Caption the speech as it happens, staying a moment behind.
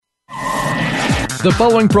The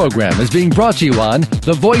following program is being brought to you on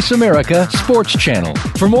the Voice America Sports Channel.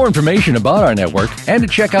 For more information about our network and to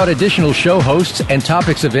check out additional show hosts and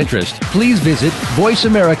topics of interest, please visit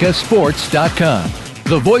voiceamericasports.com.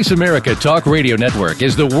 The Voice America Talk Radio Network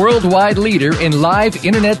is the worldwide leader in live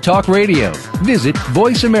Internet talk radio. Visit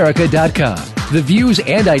voiceamerica.com. The views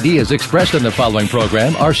and ideas expressed on the following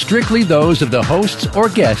program are strictly those of the hosts or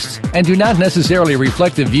guests and do not necessarily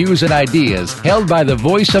reflect the views and ideas held by the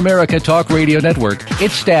Voice America Talk Radio Network,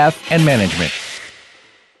 its staff, and management.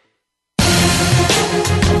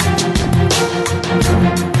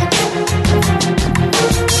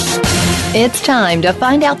 It's time to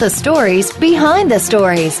find out the stories behind the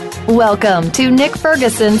stories. Welcome to Nick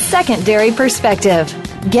Ferguson's Secondary Perspective.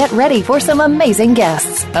 Get ready for some amazing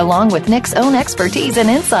guests, along with Nick's own expertise and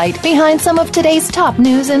insight behind some of today's top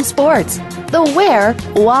news in sports. The where,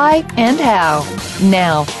 why, and how.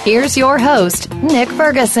 Now, here's your host, Nick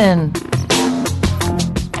Ferguson.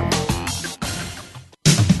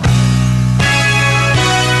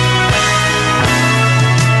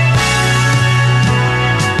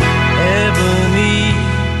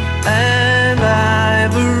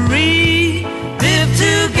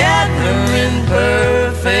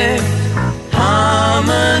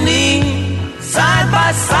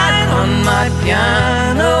 Side on my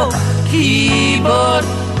piano keyboard.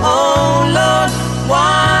 Oh Lord,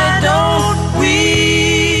 why don't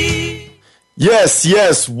we?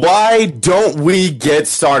 Yes, why don't we get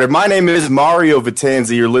started? My name is Mario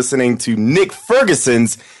Vitanzi. You're listening to Nick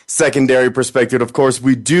Ferguson's Secondary Perspective. Of course,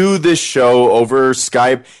 we do this show over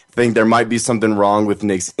Skype. I think there might be something wrong with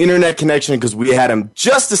Nick's internet connection because we had him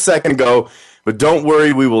just a second ago. But don't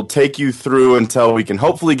worry, we will take you through until we can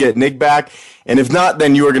hopefully get Nick back. And if not,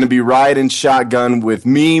 then you are going to be riding shotgun with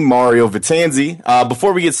me, Mario Vitanzi.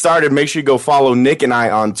 Before we get started, make sure you go follow Nick and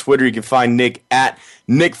I on Twitter. You can find Nick at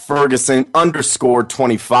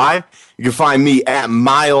NickFerguson_25. You can find me at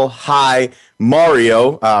Mile High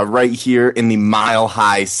Mario right here in the Mile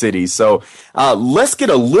High City. So let's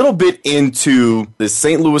get a little bit into the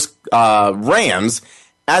St. Louis Rams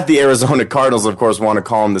at the Arizona Cardinals. Of course, want to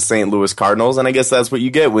call them the St. Louis Cardinals, and I guess that's what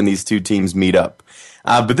you get when these two teams meet up.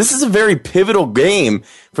 But this is a very pivotal game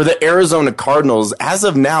for the Arizona Cardinals. As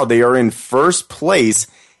of now, they are in first place,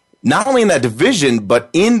 not only in that division, but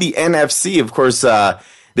in the NFC. Of course,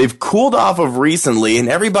 they've cooled off of recently, and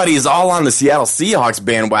everybody is all on the Seattle Seahawks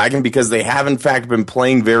bandwagon because they have, in fact, been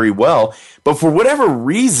playing very well. But for whatever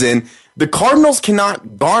reason, the Cardinals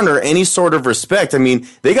cannot garner any sort of respect. I mean,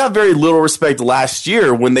 they got very little respect last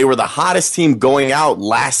year when they were the hottest team going out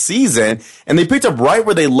last season, and they picked up right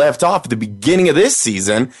where they left off at the beginning of this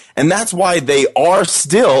season, and that's why they are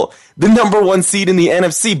still the number one seed in the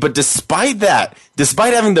NFC. But despite that,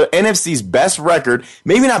 despite having the NFC's best record,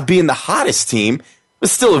 maybe not being the hottest team, but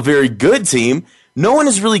still a very good team, no one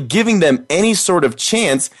is really giving them any sort of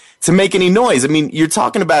chance to make any noise. I mean, you're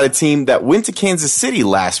talking about a team that went to Kansas City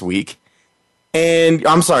last week, and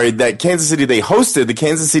I'm sorry, that Kansas City, they hosted the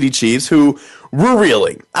Kansas City Chiefs, who were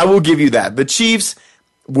reeling. I will give you that. The Chiefs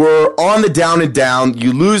were on the down and down.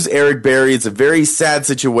 You lose Eric Berry. It's a very sad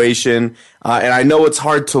situation, and I know it's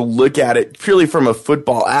hard to look at it purely from a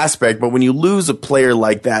football aspect, but when you lose a player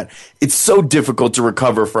like that, it's so difficult to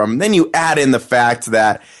recover from. Then you add in the fact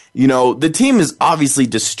that, you know, the team is obviously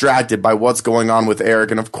distracted by what's going on with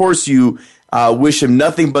Eric, and of course you wish him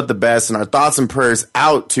nothing but the best, and our thoughts and prayers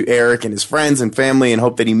out to Eric and his friends and family and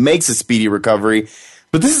hope that he makes a speedy recovery.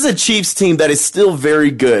 But this is a Chiefs team that is still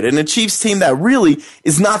very good, and a Chiefs team that really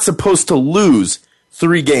is not supposed to lose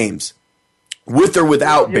 3 games, with or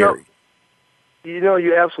without Barry.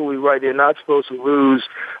 You're absolutely right. They're not supposed to lose,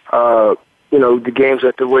 the games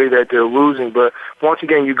at the way that they're losing. But once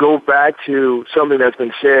again, you go back to something that's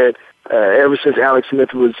been said ever since Alex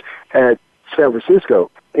Smith was at San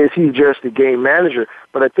Francisco. Is he just a game manager?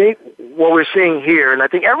 But I think what we're seeing here, and I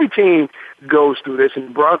think every team goes through this,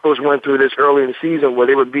 and Broncos went through this early in the season where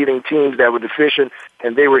they were beating teams that were deficient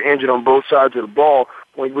and they were injured on both sides of the ball.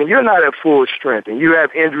 When you're not at full strength and you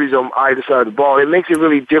have injuries on either side of the ball, it makes it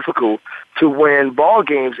really difficult to win ball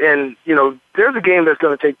games. And, there's a game that's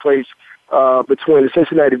going to take place between the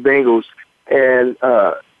Cincinnati Bengals and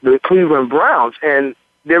the Cleveland Browns. And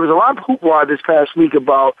there was a lot of hoopla this past week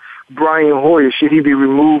about Brian Hoyer, should he be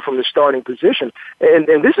removed from the starting position?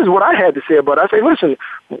 And this is what I had to say about it. I say, listen,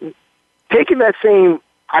 taking that same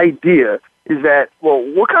idea is that, well,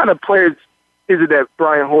 what kind of players is it that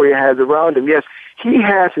Brian Hoyer has around him? Yes, he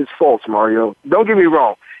has his faults, Mario. Don't get me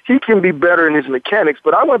wrong. He can be better in his mechanics,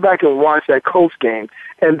 but I went back and watched that Colts game,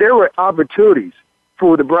 and there were opportunities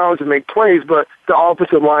for the Browns to make plays, but the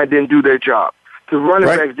offensive line didn't do their job. the running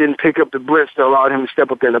backs didn't pick up the blitz that allowed him to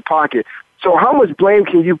step up in the pocket. So how much blame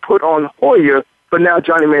can you put on Hoyer? But now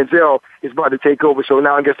Johnny Manziel is about to take over, so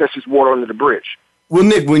now I guess that's just water under the bridge. Well,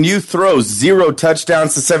 Nick, when you throw 0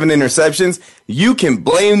 touchdowns to 7 interceptions, you can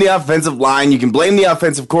blame the offensive line, you can blame the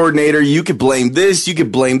offensive coordinator, you can blame this, you can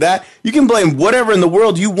blame that, you can blame whatever in the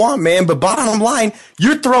world you want, man. But bottom line,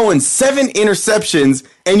 you're throwing 7 interceptions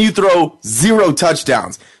and you throw 0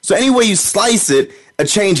 touchdowns. So any way you slice it, a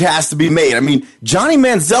change has to be made. I mean, Johnny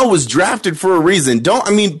Manziel was drafted for a reason.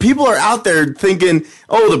 People are out there thinking,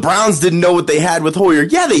 oh, the Browns didn't know what they had with Hoyer.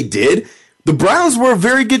 Yeah, they did. The Browns were a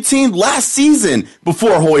very good team last season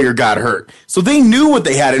before Hoyer got hurt. So they knew what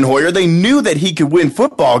they had in Hoyer. They knew that he could win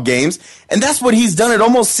football games, and that's what he's done. It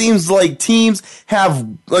almost seems like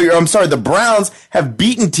the Browns have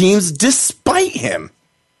beaten teams despite him.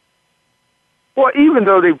 Well, even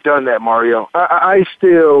though they've done that, Mario, I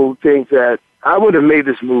still think that I wouldn't have made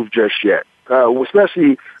this move just yet,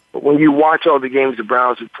 especially when you watch all the games the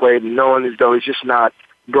Browns have played and knowing as though it's just not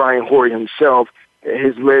Brian Hoyer himself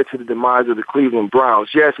has led to the demise of the Cleveland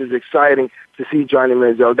Browns. Yes, it's exciting to see Johnny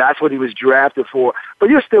Manziel. That's what he was drafted for.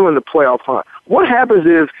 But you're still in the playoff hunt. What happens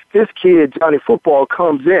if this kid, Johnny Football,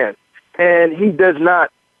 comes in and he does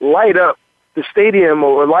not light up the stadium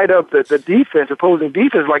or light up the defense, opposing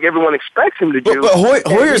defense, like everyone expects him to do? But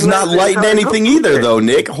Hoyer's not lighting anything either, though,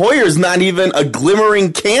 Nick. Hoyer's not even a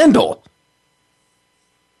glimmering candle.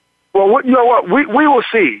 Well, you know what? We will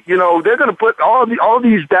see. You know, they're going to put all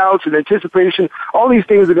these doubts and anticipation, all these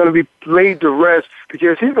things are going to be laid to rest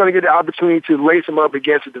because he's going to get the opportunity to lace him up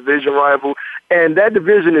against a division rival, and that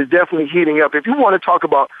division is definitely heating up. If you want to talk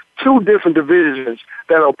about 2 different divisions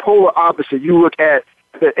that are polar opposite, you look at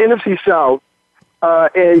the NFC South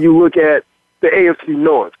and you look at the AFC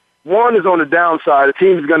North. One is on the downside. The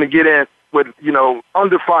team is going to get in with,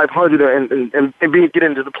 under 500 and get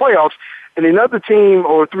into the playoffs. And another team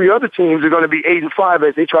or 3 other teams are going to be 8-5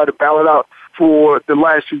 as they try to battle it out for the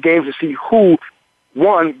last 2 games to see who,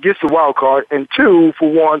 1, gets the wild card, and 2, for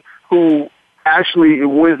 1, who actually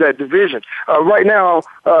wins that division. Right now,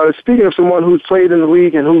 speaking of someone who's played in the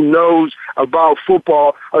league and who knows about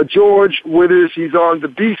football, George Withers, he's on the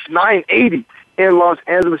Beast 980 in Los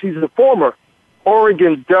Angeles. He's a former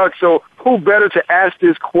Oregon Duck. So who better to ask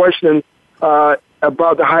this question about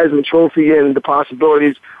the Heisman Trophy and the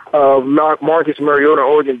possibilities of Marcus Mariota,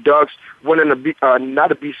 Oregon Ducks, winning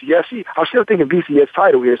not a BCS. See, I'm still thinking BCS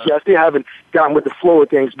title here. See, I still haven't gotten with the flow of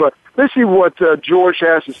things. But let's see what George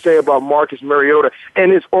has to say about Marcus Mariota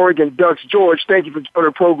and his Oregon Ducks. George, thank you for joining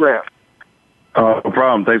the program. No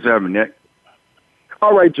problem. Thanks for having me, Nick.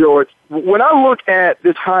 All right, George. When I look at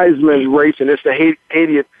this Heisman race, and it's the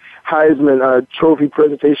 80th Heisman Trophy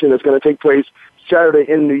presentation that's going to take place Saturday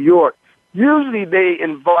in New York, usually they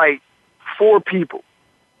invite 4 people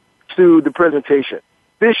to the presentation.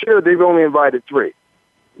 This year, they've only invited 3.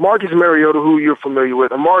 Marcus Mariota, who you're familiar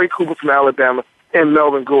with, Amari Cooper from Alabama, and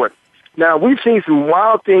Melvin Gordon. Now, we've seen some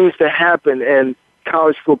wild things that happen in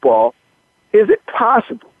college football. Is it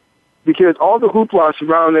possible, because all the hoopla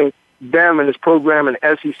surrounding them and this program and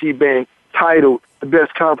SEC being titled the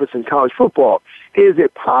best conference in college football, is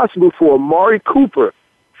it possible for Amari Cooper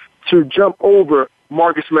to jump over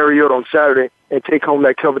Marcus Mariota on Saturday and take home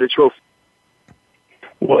that coveted trophy?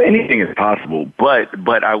 Well, anything is possible,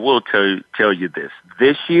 but I will tell you this.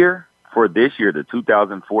 This year, the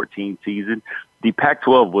 2014 season, the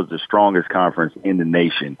Pac-12 was the strongest conference in the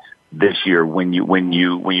nation this year when you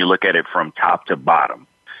look at it from top to bottom.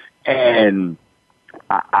 And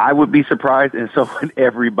I would be surprised, and so would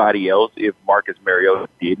everybody else, if Marcus Mariota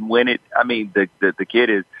didn't win it. I mean, the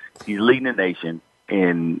kid he's leading the nation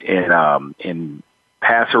in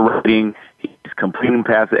passer rating. He's completing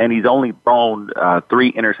passes, and he's only thrown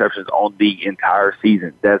 3 interceptions on the entire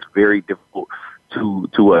season. That's very difficult to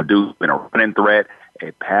do in a running threat,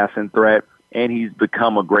 a passing threat, and he's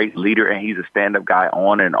become a great leader, and he's a stand-up guy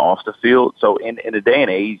on and off the field. So in a day and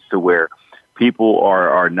age to where people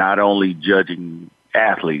are not only judging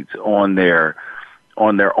athletes on their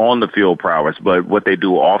on the field prowess, but what they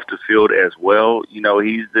do off the field as well,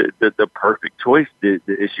 he's the perfect choice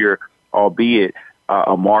this year, albeit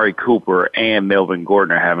Amari Cooper and Melvin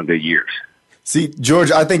Gordon are having good years. See, George,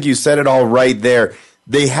 I think you said it all right there.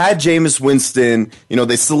 They had Jameis Winston.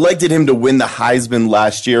 They selected him to win the Heisman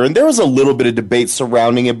last year, and there was a little bit of debate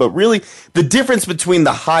surrounding it. But really, the difference between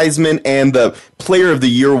the Heisman and the Player of the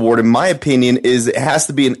Year award, in my opinion, is it has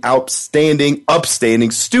to be an upstanding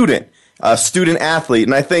student athlete.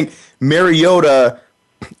 And I think Mariota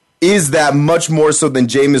is that much more so than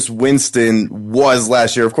Jameis Winston was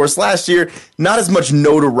last year. Of course, last year, not as much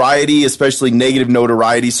notoriety, especially negative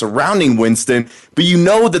notoriety surrounding Winston, but you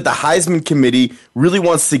know that the Heisman committee really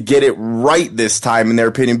wants to get it right this time, in their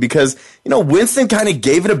opinion, because, Winston kind of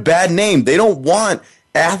gave it a bad name. They don't want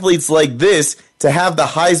athletes like this to have the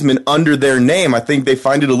Heisman under their name. I think they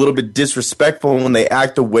find it a little bit disrespectful when they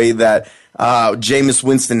act the way that Jameis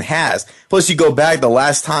Winston has. Plus, you go back, the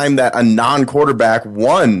last time that a non-quarterback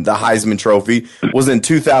won the Heisman Trophy was in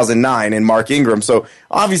 2009 in Mark Ingram. So,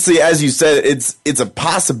 obviously, as you said, it's a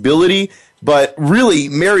possibility, but really,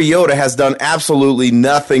 Mariota has done absolutely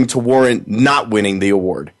nothing to warrant not winning the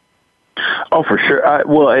award. Oh, for sure.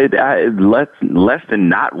 Less than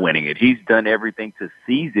not winning it. He's done everything to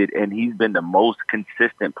seize it, and he's been the most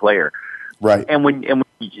consistent player. Right. And when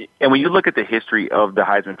you look at the history of the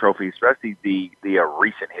Heisman Trophy, especially the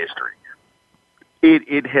recent history,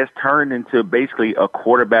 it has turned into basically a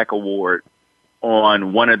quarterback award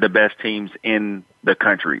on one of the best teams in the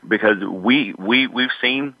country, because we've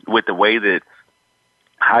seen with the way that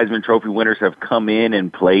Heisman Trophy winners have come in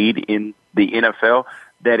and played in the NFL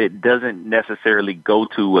that it doesn't necessarily go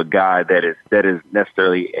to a guy that is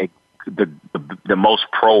necessarily the most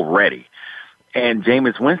pro ready. And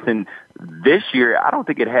Jameis Winston this year, I don't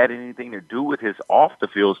think it had anything to do with his off the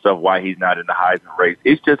field stuff why he's not in the Heisman race.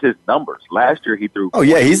 It's just his numbers. Last year he threw. Oh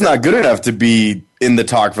yeah, he's not good enough to be in the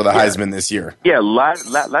talk for the Heisman this year. Yeah, last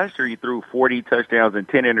year he threw 40 touchdowns and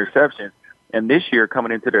 10 interceptions. And this year,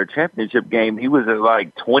 coming into their championship game, he was at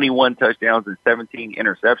like 21 touchdowns and 17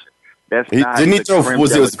 interceptions. Didn't he throw?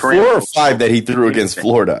 Was it 4 or 5 that he threw against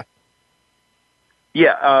Florida?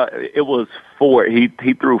 Yeah, it was 4. He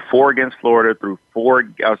threw 4 against Florida, threw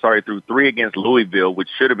 3 against Louisville, which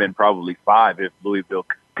should have been probably 5 if Louisville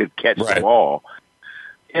could catch the ball.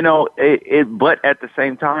 But at the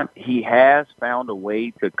same time, he has found a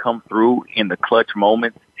way to come through in the clutch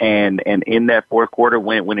moments and in that fourth quarter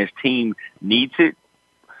when his team needs it.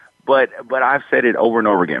 But I've said it over and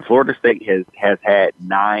over again. Florida State has had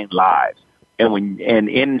 9 lives, and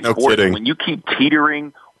in sports, when you keep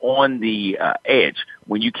teetering on the edge,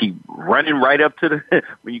 when you keep running right up to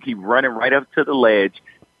the ledge,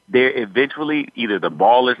 there eventually either the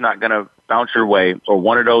ball is not going to bounce your way, or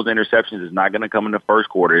one of those interceptions is not going to come in the first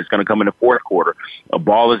quarter. It's going to come in the fourth quarter. A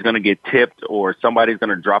ball is going to get tipped, or somebody's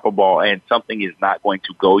going to drop a ball, and something is not going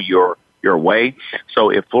to go your way. So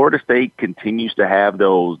if Florida State continues to have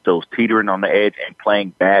those teetering on the edge and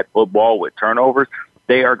playing bad football with turnovers,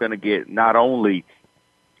 they are going to get not only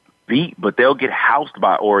beat, but they'll get housed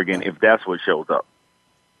by Oregon if that's what shows up.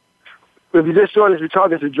 If you just joined us, we're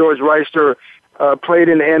talking to George Wrighster, played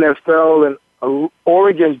in the NFL and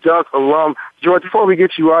Oregon Duck alum. George, before we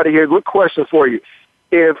get you out of here, good question for you.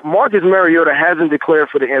 If Marcus Mariota hasn't declared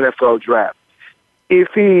for the NFL draft, if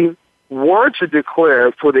he were to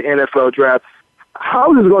declare for the NFL draft,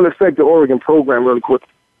 how is it going to affect the Oregon program really quickly?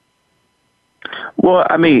 Well,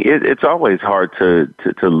 I mean, it's always hard to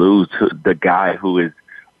lose to the guy who is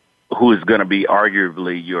going to be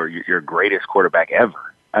arguably your greatest quarterback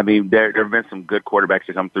ever. I mean, there have been some good quarterbacks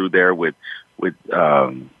that come through there with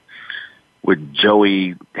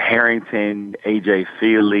Joey Harrington, A.J.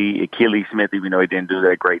 Feely, Achilles Smith, even though he didn't do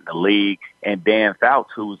that great in the league, and Dan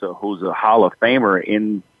Fouts, who's a Hall of Famer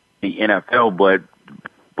in the NFL.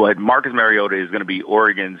 But Marcus Mariota is going to be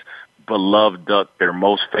Oregon's beloved Duck, their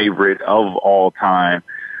most favorite of all time.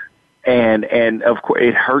 And of course,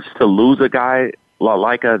 it hurts to lose a guy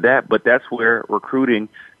like that, but that's where recruiting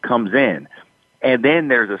comes in. And then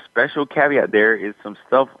there's a special caveat. There is some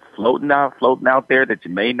stuff floating out there that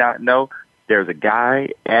you may not know. There's a guy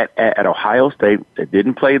at Ohio State that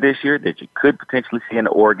didn't play this year that you could potentially see in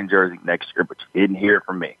the Oregon jersey next year, but you didn't hear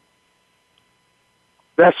from me.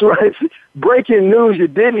 That's right. Breaking news. You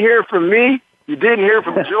didn't hear from me. You didn't hear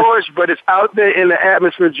from George, but it's out there in the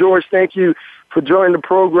atmosphere. George, thank you for joining the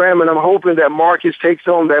program, and I'm hoping that Marcus takes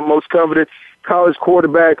home that most coveted college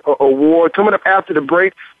quarterback award. Coming up after the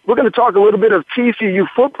break, we're going to talk a little bit of TCU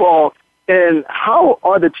football and how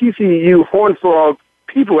are the TCU Horned Frog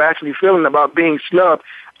people actually feeling about being snubbed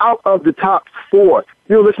out of the top 4.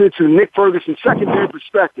 You're listening to Nick Ferguson's Secondary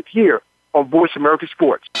Perspective here on Voice America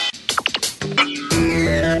Sports.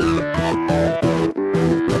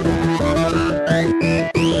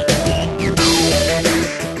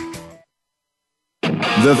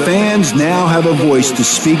 The fans now have a voice to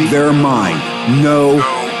speak their mind. No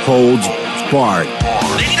holds barred.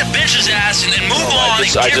 They need to bench his ass and move on.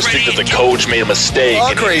 I just think that the coach made a mistake.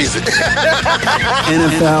 All crazy.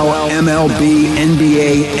 NFL, MLB,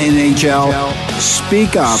 NBA, NHL.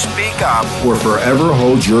 Speak up. Speak up. Or forever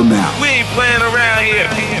hold your mouth. We ain't playing around here.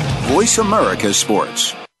 Voice America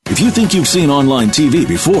Sports. If you think you've seen online TV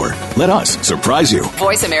before, let us surprise you.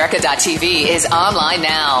 VoiceAmerica.tv is online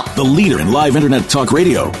now. The leader in live Internet talk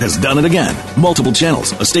radio has done it again. Multiple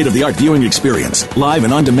channels, a state-of-the-art viewing experience, live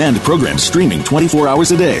and on-demand programs streaming 24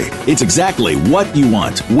 hours a day. It's exactly what you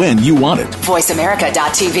want, when you want it.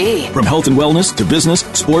 VoiceAmerica.tv. From health and wellness to business,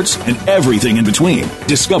 sports, and everything in between.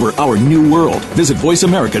 Discover our new world. Visit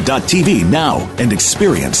VoiceAmerica.tv now and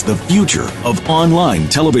experience the future of online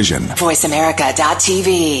television.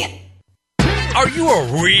 VoiceAmerica.tv. Are you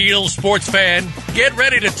a real sports fan? Get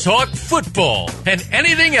ready to talk football and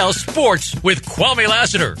anything else sports with Kwame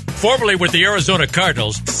Lassiter, formerly with the Arizona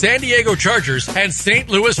Cardinals, San Diego Chargers, and St.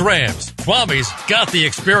 Louis Rams. Kwame's got the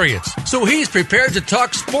experience, so he's prepared to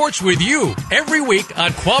talk sports with you every week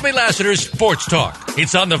on Kwame Lassiter's Sports Talk.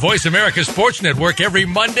 It's on the Voice America Sports Network every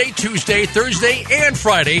Monday, Tuesday, Thursday, and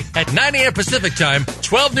Friday at 9 a.m. Pacific Time,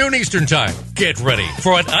 12 noon Eastern Time. Get ready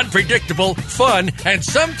for an unpredictable, fun, and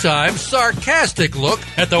sometimes sarcastic look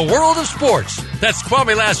at the world of sports. That's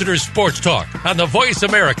Kwame Lassiter's Sports Talk on the Voice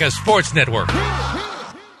America Sports Network.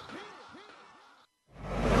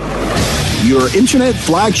 Your internet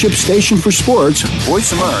flagship station for sports,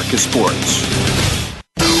 Voice America Sports.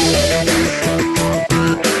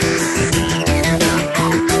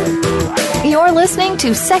 You're listening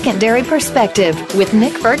to Secondary Perspective with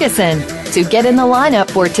Nick Ferguson. To get in the lineup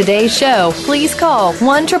for today's show, please call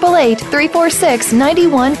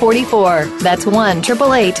 1-888-346-9144. That's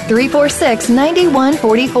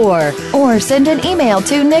 1-888-346-9144. Or send an email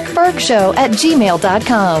to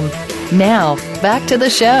nickfergshow@gmail.com. Now, back to the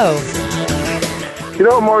show. You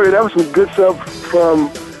know, Mario, that was some good stuff from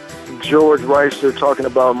George Wrighster talking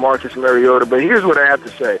about Marcus Mariota. But here's what I have to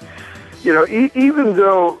say. You know, even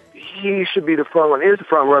though he should be the front runner, is the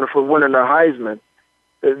front runner for winning the Heisman,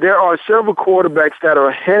 there are several quarterbacks that are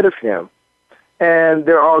ahead of him. And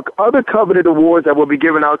there are other coveted awards that will be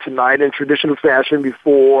given out tonight in traditional fashion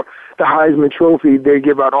before the Heisman Trophy. They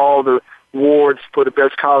give out all the awards for the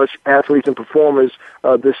best college athletes and performers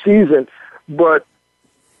this season. But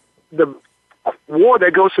the award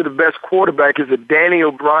that goes to the best quarterback is the Danny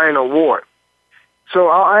O'Brien Award. So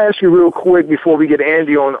I'll ask you real quick before we get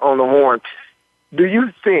Andy on the horn. Do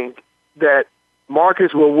you think that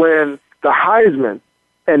Marcus will win the Heisman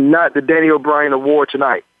and not the Danny O'Brien Award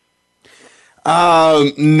tonight?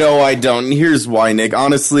 No, I don't. Here's why, Nick.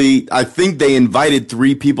 Honestly, I think they invited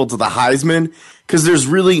 3 people to the Heisman because there's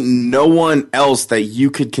really no one else that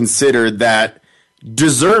you could consider that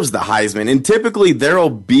deserves the Heisman. And typically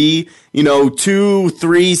there'll be, 2,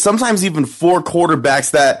 3, sometimes even 4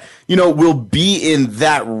 quarterbacks that, will be in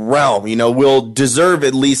that realm, will deserve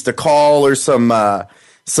at least a call or some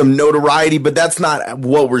notoriety, but that's not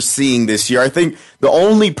what we're seeing this year. I think the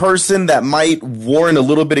only person that might warrant a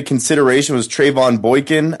little bit of consideration was Trayvon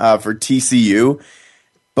Boykin for TCU.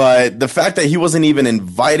 But the fact that he wasn't even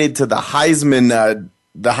invited to the Heisman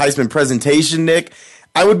presentation, Nick,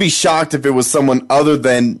 I would be shocked if it was someone other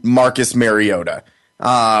than Marcus Mariota.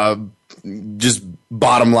 Just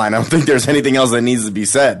bottom line, I don't think there's anything else that needs to be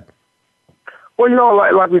said. Well,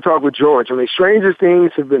 like we talked with George, stranger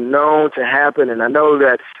things have been known to happen, and I know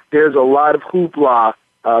that there's a lot of hoopla,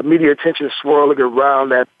 media attention swirling around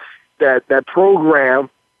that program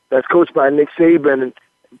that's coached by Nick Saban and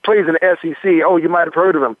plays in the SEC. Oh, you might have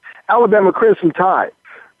heard of him. Alabama Crimson Tide.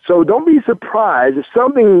 So don't be surprised if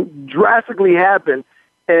something drastically happened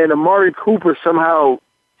and Amari Cooper somehow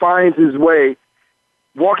finds his way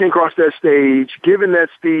walking across that stage, giving that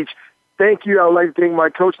speech. Thank you. I would like to thank my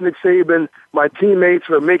coach, Nick Saban, my teammates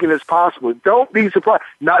for making this possible. Don't be surprised.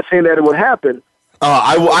 Not saying that it would happen.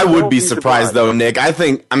 I would be surprised, though, Nick.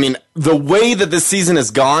 The way that this season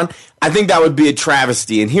has gone, I think that would be a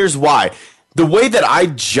travesty. And here's why. The way that I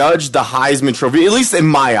judge the Heisman Trophy, at least in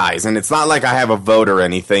my eyes, and it's not like I have a vote or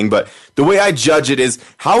anything, but the way I judge it is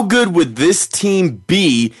how good would this team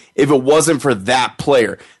be if it wasn't for that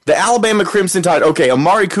player? The Alabama Crimson Tide, okay,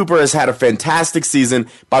 Amari Cooper has had a fantastic season,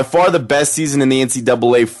 by far the best season in the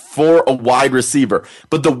NCAA for a wide receiver.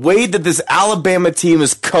 But the way that this Alabama team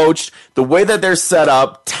is coached, the way that they're set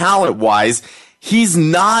up, talent-wise, he's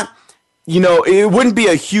not... it wouldn't be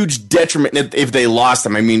a huge detriment if they lost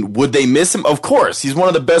him. Would they miss him? Of course. He's one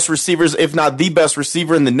of the best receivers, if not the best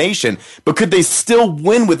receiver in the nation. But could they still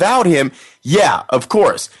win without him? Yeah, of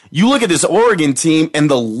course. You look at this Oregon team and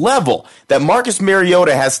the level that Marcus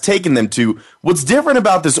Mariota has taken them to. What's different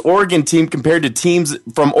about this Oregon team compared to teams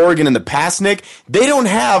from Oregon in the past, Nick? They don't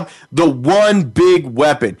have the one big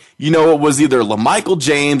weapon. It was either LaMichael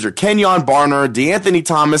James or Kenyon Barner, DeAnthony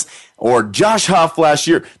Thomas, or Josh Huff last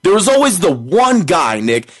year. There was always the one guy,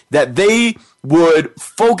 Nick, that they would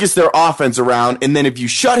focus their offense around, and then if you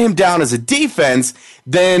shut him down as a defense,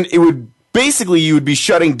 then it would basically you would be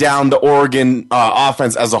shutting down the Oregon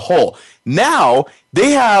offense as a whole. Now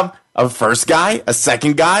they have a first guy, a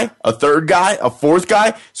second guy, a third guy, a fourth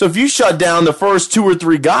guy. So if you shut down the first 2 or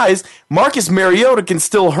 3 guys, Marcus Mariota can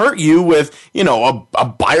still hurt you with, a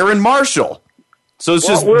Byron Marshall. So it's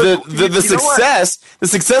just the success. The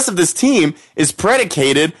success of this team is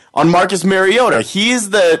predicated on Marcus Mariota. He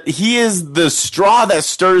is the straw that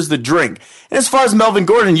stirs the drink. And as far as Melvin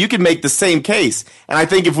Gordon, you could make the same case. And I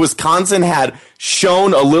think if Wisconsin had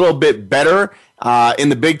shown a little bit better in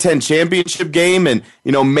the Big Ten championship game, and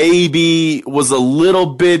maybe was a little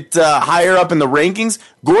bit higher up in the rankings,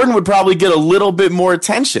 Gordon would probably get a little bit more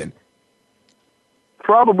attention.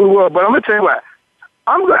 Probably will, but I'm gonna tell you what.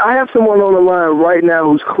 I have someone on the line right now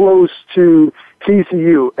who's close to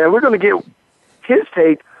TCU, and we're going to get his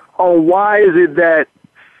take on why is it that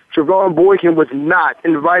Trevon Boykin was not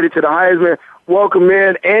invited to the Heisman. Welcome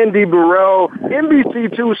in Andy Burrell,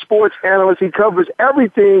 NBC2 sports analyst. He covers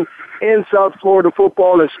everything in South Florida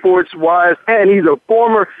football and sports-wise, and he's a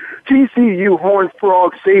former TCU Horned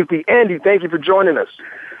Frog safety. Andy, thank you for joining us.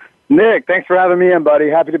 Nick, thanks for having me in, buddy.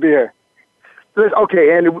 Happy to be here.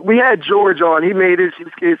 Okay, and we had George on. He made his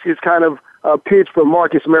kind of pitch for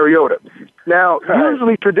Marcus Mariota. Now,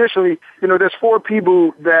 usually, traditionally, there's 4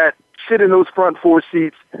 people that sit in those front 4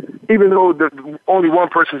 seats, even though only one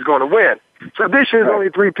person is going to win. So this year, there's only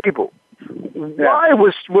 3 people. Yeah. Why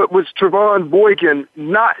was Trevon Boykin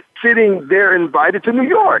not sitting there invited to New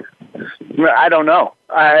York? I don't know.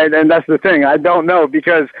 And that's the thing. I don't know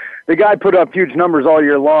because the guy put up huge numbers all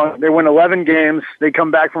year long. They win 11 games. They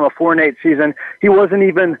come back from a 4-8 season. He wasn't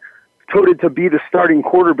even touted to be the starting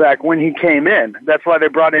quarterback when he came in. That's why they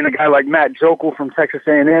brought in a guy like Matt Jokel from Texas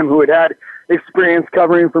A&M who had experience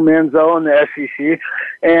covering for Manziel in the SEC.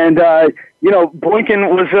 And, Boykin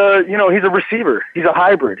was he's a receiver. He's a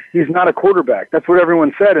hybrid. He's not a quarterback. That's what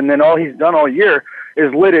everyone said. And then all he's done all year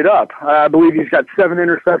is lit it up. I believe he's got 7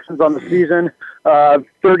 interceptions on the season,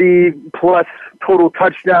 30-plus total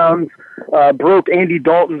touchdowns, broke Andy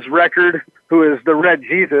Dalton's record, who is the Red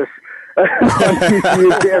Jesus. He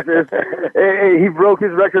broke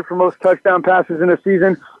his record for most touchdown passes in a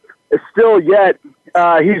season. Still yet,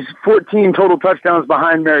 he's 14 total touchdowns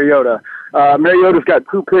behind Mariota. Mariota's got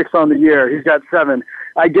 2 picks on the year. He's got 7.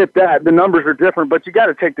 I get that. The numbers are different, but you got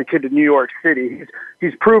to take the kid to New York City.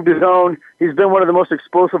 He's proved his own. He's been one of the most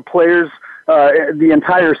explosive players the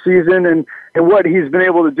entire season, and what he's been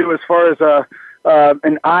able to do as far as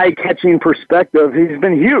an eye-catching perspective, he's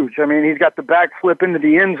been huge. I mean, he's got the backflip into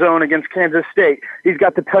the end zone against Kansas State. He's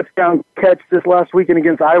got the touchdown catch this last weekend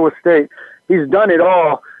against Iowa State. He's done it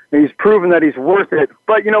all, and he's proven that he's worth it.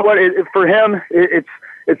 But you know what? For him,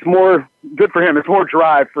 it's more good for him. It's more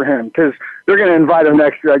drive for him because they're going to invite him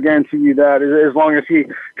next year. I guarantee you that, as long as he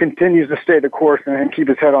continues to stay the course and keep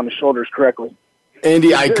his head on his shoulders correctly.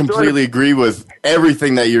 Andy, I completely agree with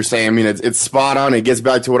everything that you're saying. I mean, it's spot on. It gets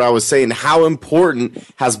back to what I was saying. How important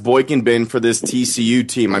has Boykin been for this TCU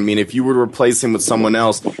team? I mean, if you were to replace him with someone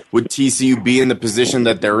else, would TCU be in the position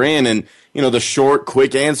that they're in? And, the short,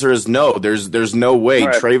 quick answer is no. There's no way.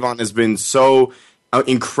 Right. Trayvon has been so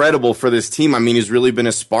incredible for this team. I mean, he's really been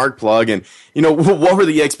a spark plug. And, what were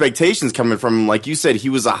the expectations coming from him? Like you said, he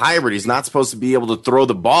was a hybrid. He's not supposed to be able to throw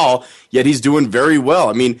the ball, yet he's doing very well.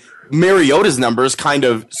 I mean, Mariota's numbers kind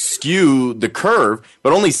of skew the curve,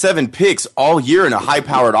 but only 7 picks all year in a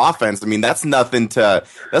high-powered offense. I mean, that's nothing to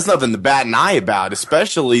bat an eye about,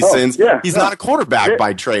 especially since he's not a quarterback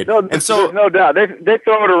by trade. No doubt. They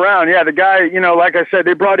throw it around. Yeah, the guy, like I said,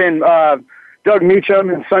 they brought in Doug Meacham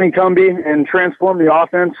and Sonny Cumbie and transformed the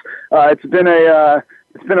offense. It's been a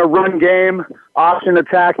run game, option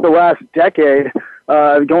attack the last decade,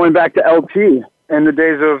 going back to LT. In the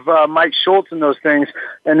days of Mike Schultz and those things.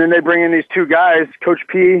 And then they bring in these 2 guys, Coach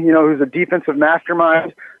P, who's a defensive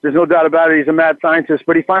mastermind. There's no doubt about it. He's a mad scientist,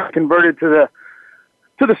 but he finally converted to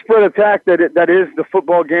the spread attack that is the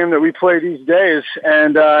football game that we play these days.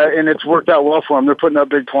 And it's worked out well for them. They're putting up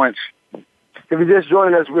big points. If you're just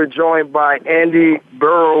joining us, we're joined by Andy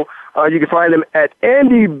Burrell. You can find him at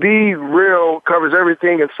Andy B. Real, covers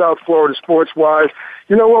everything in South Florida sports-wise.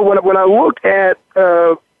 You know what? When I look at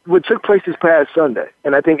what took place this past Sunday,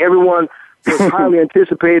 and I think everyone was highly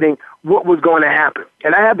anticipating what was going to happen.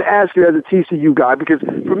 And I have to ask you as a TCU guy, because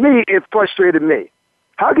for me, it frustrated me.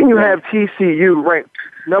 How can you have TCU ranked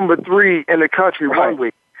number 3 in the country one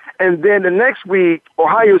week, and then the next week,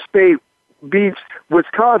 Ohio State beats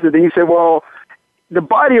Wisconsin, and you say, well, the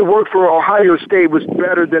body of work for Ohio State was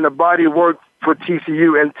better than the body of work for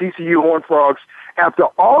TCU, and TCU Horned Frogs, after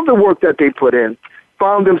all the work that they put in,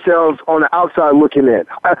 found themselves on the outside looking in.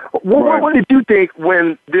 What did you think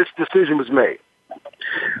when this decision was made?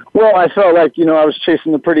 Well, I felt like, I was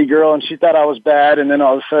chasing the pretty girl and she thought I was bad, and then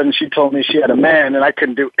all of a sudden she told me she had a man and I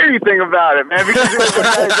couldn't do anything about it, man, because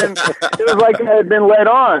it was like I had been led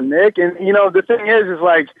on, Nick. And, the thing is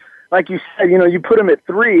like you said, you put him at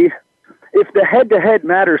 3. If the head-to-head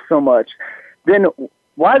matters so much, then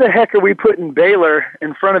why the heck are we putting Baylor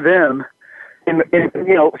in front of them in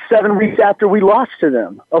 7 weeks after we lost to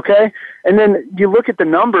them, okay? And then you look at the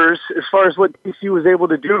numbers as far as what TCU was able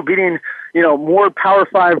to do, beating, more Power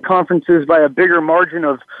 5 conferences by a bigger margin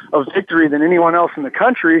of victory than anyone else in the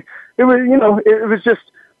country. It was,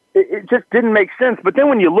 it just didn't make sense. But then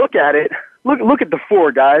when you look at it, look at the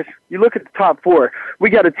 4, guys. You look at the top 4. We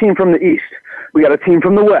got a team from the East. We got a team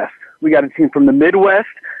from the West. We got a team from the Midwest,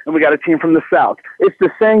 and we got a team from the South. It's the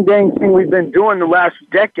same dang thing we've been doing the last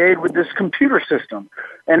decade with this computer system.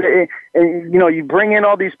 And you bring in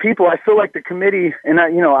all these people. I feel like the committee, and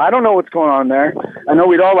I don't know what's going on there. I know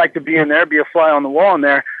we'd all like to be in there, be a fly on the wall in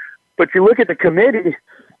there. But you look at the committee,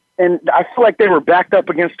 and I feel like they were backed up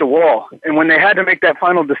against a wall. And when they had to make that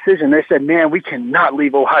final decision, they said, man, we cannot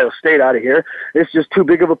leave Ohio State out of here. It's just too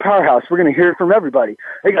big of a powerhouse. We're going to hear it from everybody.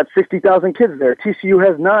 They got 60,000 kids there. TCU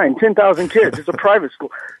has 10,000 kids. It's a private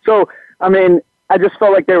school. So, I just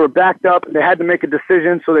felt like they were backed up. They had to make a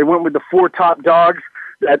decision, so they went with the 4 top dogs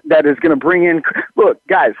that is going to bring in. Look,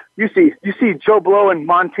 guys, you see Joe Blow in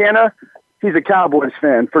Montana. He's a Cowboys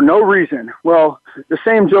fan for no reason. Well, the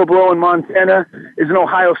same Joe Blow in Montana is an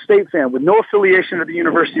Ohio State fan with no affiliation to the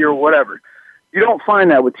university or whatever. You don't find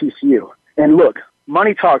that with TCU. And look,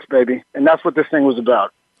 money talks, baby, and that's what this thing was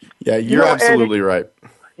about. Yeah, you're absolutely right.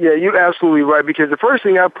 Yeah, you're absolutely right, because the first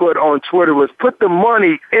thing I put on Twitter was put the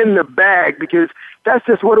money in the bag, because that's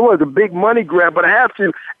just what it was, a big money grab. But I have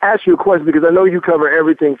to ask you a question, because I know you cover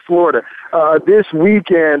everything Florida. This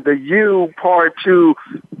weekend, the U Part 2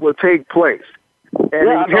 will take place. And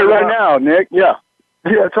I'm here right now, Nick. Yeah.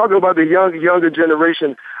 Yeah, talking about the younger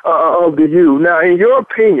generation of the U. Now, in your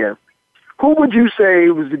opinion, who would you say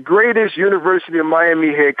was the greatest University of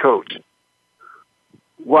Miami head coach?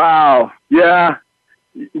 Wow. Yeah.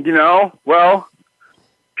 Well,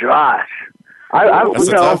 Josh. That's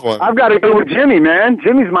a tough one. I've got to go with Jimmy, man.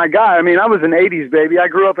 Jimmy's my guy. I was an 80s baby. I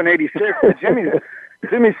grew up in 86. But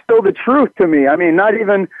Jimmy's still the truth to me. I'm not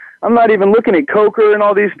even looking at Coker and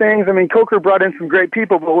all these things. Coker brought in some great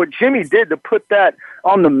people, but what Jimmy did to put that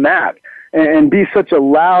on the map and be such a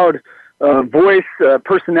loud voice,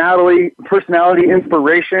 personality,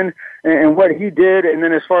 inspiration, and what he did, and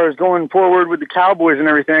then as far as going forward with the Cowboys and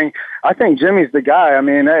everything, I think Jimmy's the guy.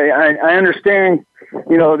 I understand,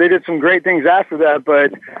 they did some great things after that,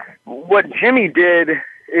 but what Jimmy did,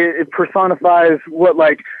 it personifies what,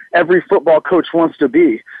 every football coach wants to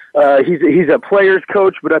be. He's a player's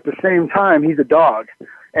coach, but at the same time, he's a dog.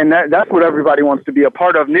 And that's what everybody wants to be a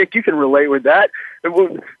part of. Nick, you can relate with that.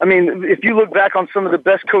 If you look back on some of the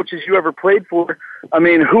best coaches you ever played for,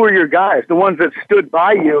 who are your guys? The ones that stood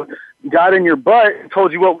by you, got in your butt,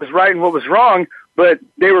 told you what was right and what was wrong, but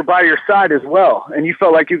they were by your side as well, and you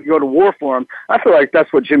felt like you could go to war for them. I feel like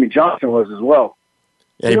that's what Jimmy Johnson was as well.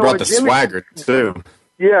 Yeah, he brought the swagger, too.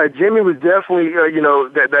 Yeah, Jimmy was definitely,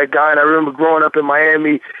 that guy. And I remember growing up in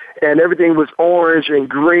Miami, and everything was orange and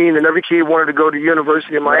green, and every kid wanted to go to the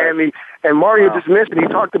University of Miami. And Mario just mentioned, he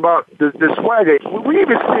talked about the swagger. We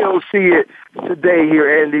even still see it today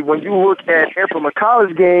here, Andy. When you look at from a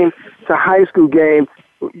college game to high school game,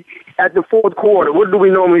 at the fourth quarter, what do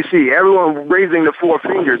we normally see? Everyone raising the 4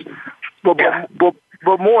 fingers. But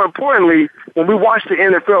more importantly, when we watch the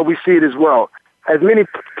NFL, we see it as well. As many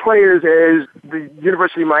players as the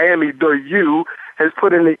University of Miami, the U, has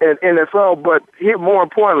put in the NFL, but here, more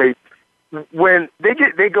importantly, when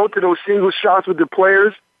they go to those single shots with the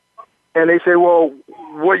players, and they say, "Well,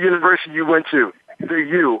 what university you went to?" The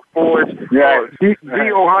U, or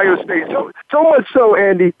the Ohio State. So much so,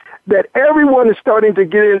 Andy, that everyone is starting to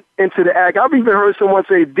get into the act. I've even heard someone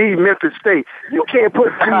say the Memphis State. You can't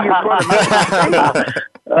put the in front of Memphis State.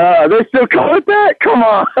 They still call it that? Come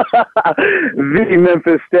on. The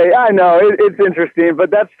Memphis State. I know, it's interesting,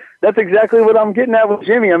 but that's exactly what I'm getting at with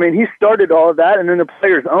Jimmy. He started all of that, and then the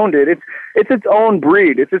players owned it. It's its own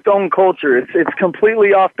breed. It's its own culture. It's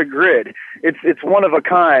completely off the grid. It's one of a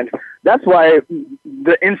kind. That's why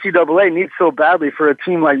the NCAA needs so badly for a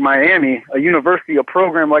team like Miami, a university, a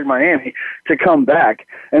program like Miami, to come back.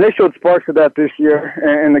 And they showed sparks of that this year.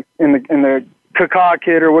 And the Kaká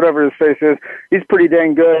kid, or whatever his face is, he's pretty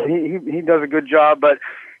dang good. He does a good job, but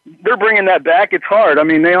they're bringing that back. It's hard.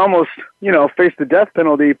 They almost, face the death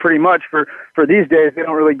penalty pretty much for these days. They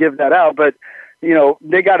don't really give that out, but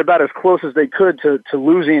they got about as close as they could to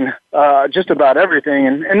losing just about everything.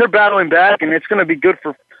 And they're battling back, and it's going to be good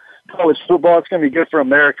for college football. It's going to be good for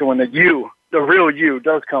America when the real U,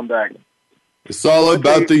 does come back. It's all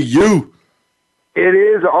about the U. It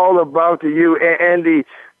is all about the U. And the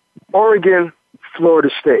Oregon, Florida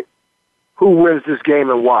State. Who wins this game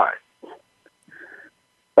and why?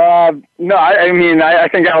 No, I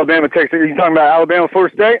think Alabama takes it. Are you talking about Alabama,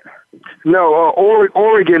 Florida State? No,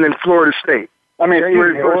 Oregon and Florida State.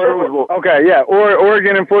 Okay, yeah,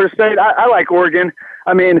 Oregon and Florida State. I like Oregon.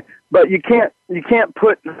 But you can't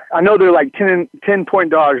put. I know they're like 10-point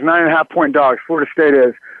dogs, 9.5-point dogs. Florida State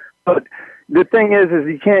is, but the thing is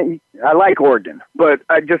you can't. I like Oregon, but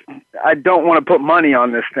I don't want to put money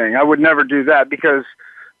on this thing. I would never do that because,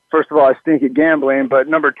 first of all, I stink at gambling. But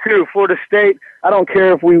number two, Florida State. I don't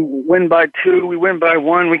care if we win by 2, we win by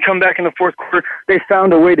 1, we come back in the fourth quarter. They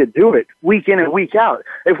found a way to do it week in and week out.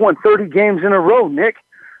 They've won 30 games in a row, Nick.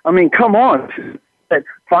 Come on. That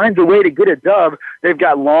finds a way to get a dub. They've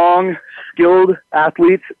got long, skilled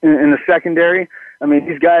athletes in the secondary.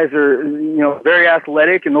 These guys are, very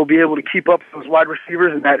athletic, and they'll be able to keep up with those wide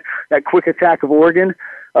receivers and that quick attack of Oregon.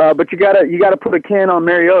 But you gotta put a can on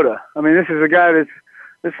Mariota. This is a guy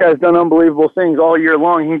this guy's done unbelievable things all year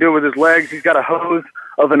long. He can do it with his legs. He's got a hose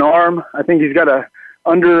of an arm. I think he's got a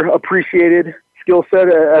underappreciated skill set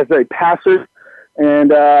as a passer.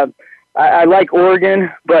 And I like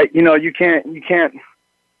Oregon, but you can't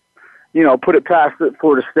put it past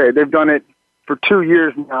Florida State. They've done it for 2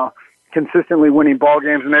 years now, consistently winning ball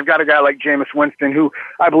games, and they've got a guy like Jameis Winston, who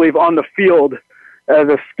I believe on the field as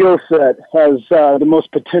a skill set has the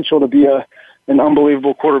most potential to be an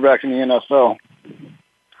unbelievable quarterback in the NFL.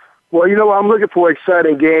 Well, I'm looking for an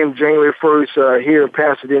exciting game January 1st here in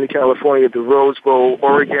Pasadena, California at the Rose Bowl.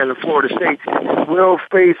 Oregon and Florida State will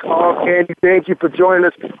face off. Andy, thank you for joining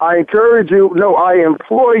us. I implore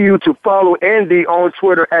you to follow Andy on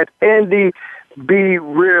Twitter at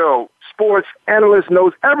AndyBReal. Sports analyst,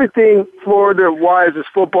 knows everything Florida-wise as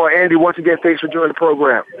football. Andy, once again, thanks for joining the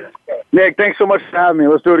program. Nick, thanks so much for having me.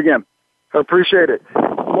 Let's do it again. I appreciate it.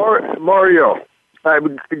 Mario.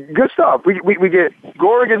 Good stuff. We get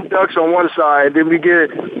Oregon Ducks on one side, then we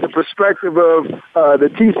get the perspective of the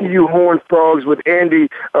TCU Horned Frogs with Andy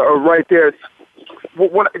right there.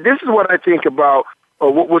 This is what I think about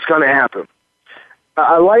what's going to happen.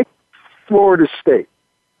 I like Florida State,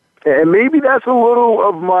 and maybe that's a little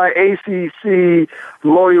of my ACC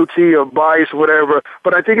loyalty or bias or whatever,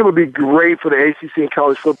 but I think it would be great for the ACC in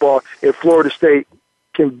college football if Florida State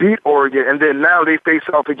can beat Oregon, and then now they face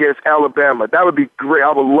off against Alabama. That would be great.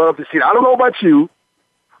 I would love to see that. I don't know about you,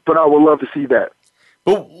 but I would love to see that.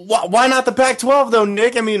 But why not the Pac-12, though,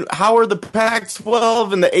 Nick? How are the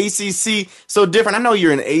Pac-12 and the ACC so different? I know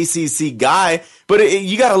you're an ACC guy, but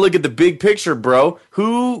you got to look at the big picture, bro.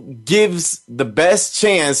 Who gives the best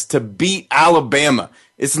chance to beat Alabama?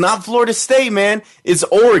 It's not Florida State, man. It's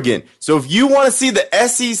Oregon. So if you want to see the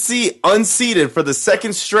SEC unseated for the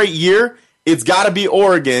second straight year, it's got to be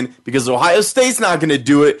Oregon, because Ohio State's not going to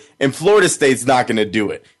do it and Florida State's not going to do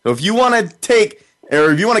it. So if you want to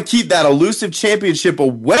keep that elusive championship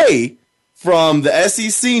away from the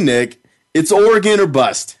SEC, Nick, it's Oregon or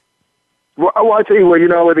bust. Well, I'll tell you what,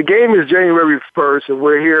 the game is January 1st and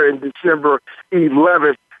we're here in December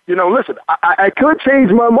 11th. Listen, I could change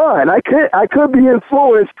my mind. I could be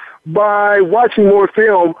influenced by watching more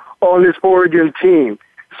film on this Oregon team.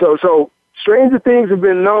 So stranger things have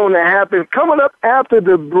been known to happen. Coming up after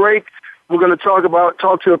the break, we're going to talk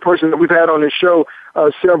to a person that we've had on the show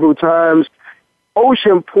several times.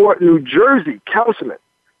 Oceanport, New Jersey, councilman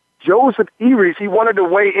Joseph Irace. He wanted to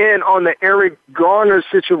weigh in on the Eric Garner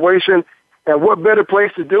situation, and what better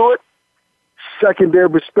place to do it? Secondary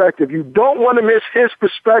perspective. You don't want to miss his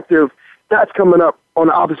perspective. That's coming up on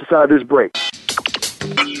the opposite side of this break.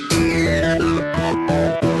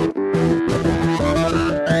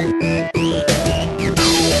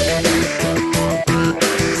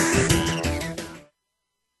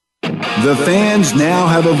 The fans now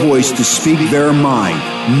have a voice to speak their mind.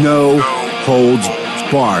 No holds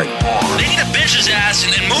barred. They need to bitch his ass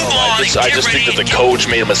and move on. I just think that the coach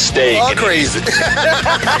made a mistake. All crazy.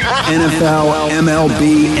 NFL,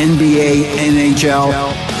 MLB, NBA,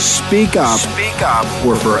 NHL. Speak up. Speak up.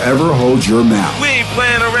 Or forever hold your mouth. We ain't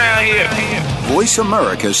playing around here. Voice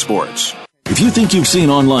America Sports. If you think you've seen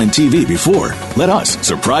online TV before, let us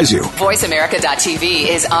surprise you. VoiceAmerica.tv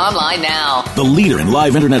is online now. The leader in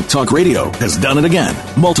live Internet talk radio has done it again.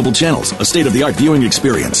 Multiple channels, a state-of-the-art viewing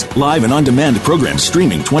experience, live and on-demand programs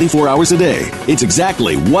streaming 24 hours a day. It's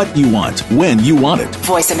exactly what you want, when you want it.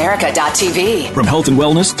 VoiceAmerica.tv. From health and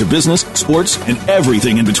wellness to business, sports, and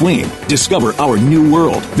everything in between. Discover our new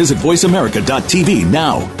world. Visit VoiceAmerica.tv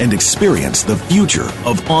now and experience the future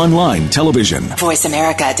of online television.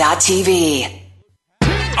 VoiceAmerica.tv.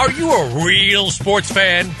 Are you a real sports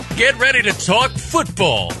fan? Get ready to talk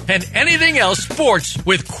football and anything else sports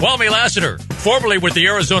with Kwame Lassiter, formerly with the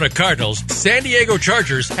Arizona Cardinals, San Diego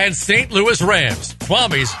Chargers, and St. Louis Rams.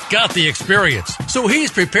 Kwame's got the experience, so he's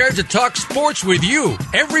prepared to talk sports with you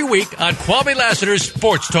every week on Kwame Lassiter's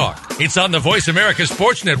Sports Talk. It's on the Voice America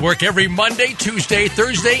Sports Network every Monday, Tuesday,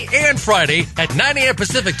 Thursday, and Friday at 9 a.m.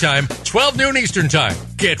 Pacific Time, 12 noon Eastern Time.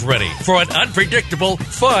 Get ready for an unpredictable,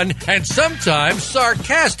 fun, and sometimes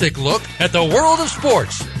sarcastic look at the world of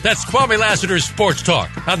sports. That's Kwame Lassiter's Sports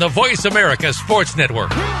Talk on the Voice America Sports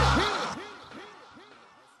Network.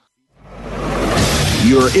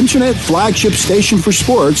 Your internet flagship station for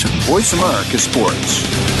sports, Voice America Sports.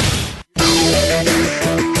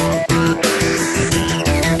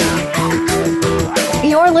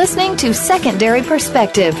 You're listening to Secondary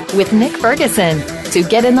Perspective with Nick Ferguson. To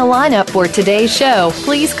get in the lineup for today's show,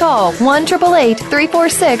 please call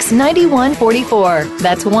 1-888-346-9144.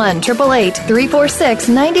 That's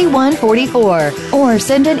 1-888-346-9144. Or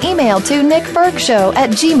send an email to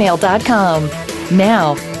nickfergshow@gmail.com.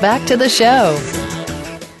 Now, back to the show.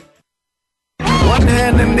 One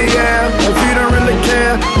hand in the air if you don't really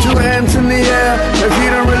care. Two hands in the air if you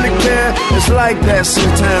don't really care. It's like that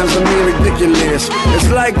sometimes. I mean, ridiculous. It's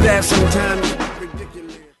like that sometimes.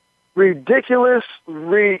 Ridiculous.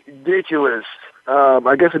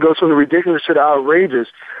 I guess it goes from the ridiculous to the outrageous.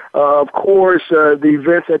 Of course, the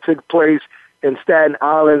events that took place in Staten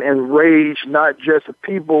Island enraged not just the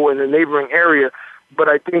people in the neighboring area, but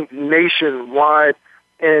I think nationwide.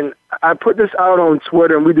 And I put this out on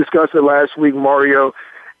Twitter, and we discussed it last week, Mario,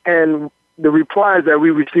 and the replies that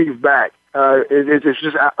we received back, it's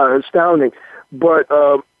just astounding. But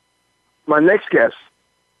my next guest,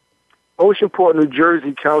 Oceanport, New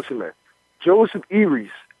Jersey councilman, Joseph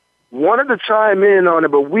Irace, wanted to chime in on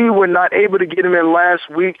it, but we were not able to get him in last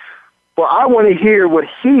week. But I want to hear what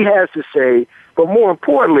he has to say, but more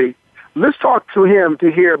importantly, let's talk to him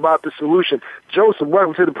to hear about the solution. Joseph,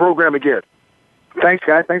 welcome to the program again. Thanks,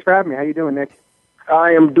 guys. Thanks for having me. How you doing, Nick?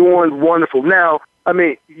 I am doing wonderful. Now, I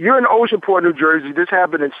mean, you're in Oceanport, New Jersey. This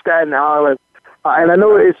happened in Staten Island. And I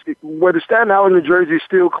know it's whether Staten Island, New Jersey is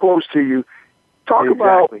still close to you. Talk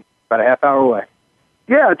about a half hour away.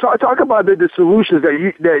 Yeah, talk about the solutions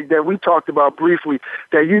that we talked about briefly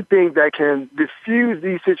that you think that can diffuse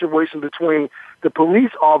these situations between the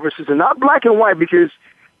police officers, and not black and white, because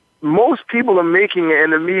most people are making it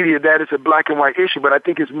in the media that it's a black and white issue, but I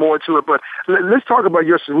think it's more to it. But let's talk about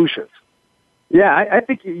your solutions. Yeah, I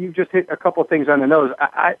think you just hit a couple of things on the nose.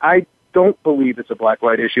 I don't believe it's a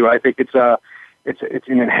black-white issue. I think it's an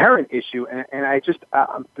inherent issue, and I just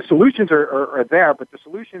the solutions are there, but the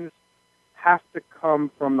solutions have to come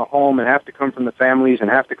from the home and have to come from the families and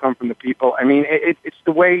have to come from the people. I mean, it's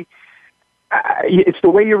the way. It's the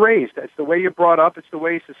way you're raised. It's the way you're brought up. It's the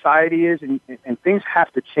way society is, and things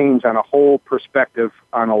have to change on a whole perspective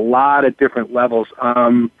on a lot of different levels.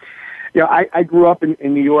 I grew up in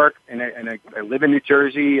New York, and I live in New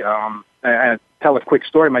Jersey. I tell a quick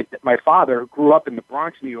story. My father grew up in the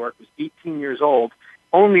Bronx, New York, was 18 years old,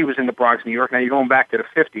 only was in the Bronx, New York. Now you're going back to the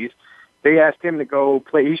 50s. They asked him to go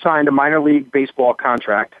play. He signed a minor league baseball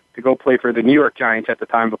contract to go play for the New York Giants at the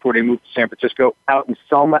time before they moved to San Francisco out in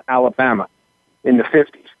Selma, Alabama in the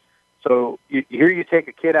 50s. So here you take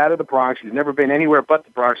a kid out of the Bronx who's never been anywhere but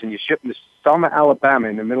the Bronx, and you ship him to Selma, Alabama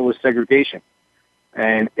in the middle of segregation.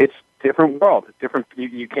 And it's a different world. It's different.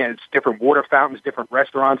 You can't. It's different water fountains, different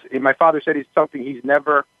restaurants. And my father said it's something he's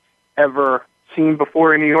never, ever seen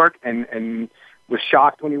before in New York, and was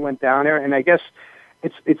shocked when he went down there. And I guess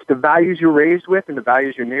it's the values you're raised with and the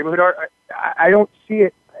values your neighborhood are. I don't see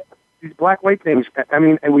it. These black-white things. I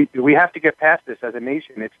mean, and we have to get past this as a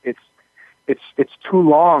nation. It's too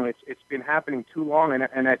long. It's been happening too long,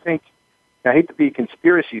 and I think, I hate to be a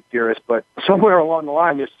conspiracy theorist, but somewhere along the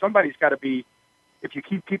line, somebody's got to be. If you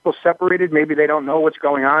keep people separated, maybe they don't know what's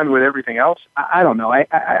going on with everything else. I don't know.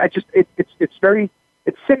 I just it's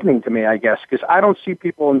sickening to me, I guess, because I don't see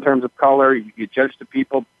people in terms of color. You judge the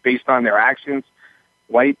people based on their actions,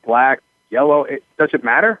 white, black, yellow. Does it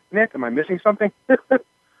matter, Nick? Am I missing something?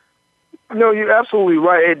 No, you're absolutely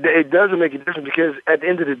right. It doesn't make a difference because at the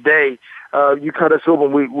end of the day, you cut us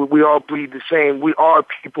open. We all bleed the same. We are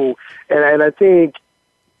people, and I think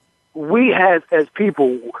we have, as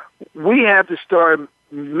people, we have to start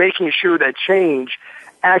making sure that change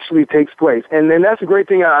actually takes place. And then that's a great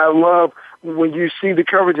thing I love when you see the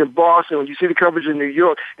coverage in Boston, when you see the coverage in New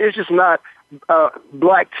York. It's just not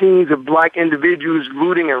black teens or black individuals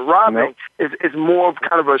looting and robbing. Nope. It's more of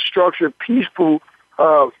kind of a structured, peaceful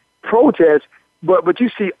protest. But you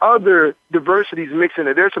see other diversities mixing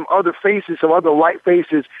it. There's some other faces, some other light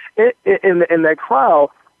faces in that crowd,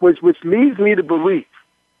 which leads me to believe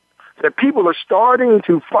that people are starting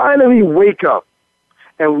to finally wake up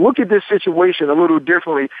and look at this situation a little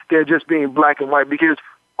differently than just being black and white, because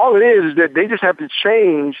all it is that they just have to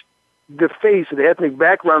change the face of the ethnic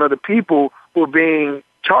background of the people who are being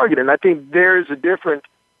targeted. And I think there's a different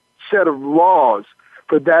set of laws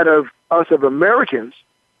for that of us of Americans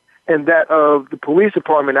and that of the police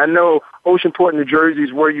department. I know Oceanport, New Jersey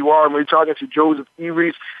is where you are, and we're talking to Joseph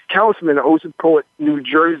Irace, councilman of Oceanport, New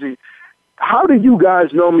Jersey. How do you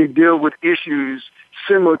guys normally deal with issues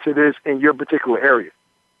similar to this in your particular area?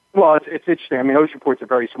 Well, it's interesting. I mean, Oceanport's a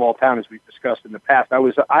very small town, as we've discussed in the past.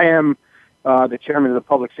 I am the chairman of the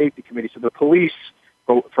Public Safety Committee, so the police,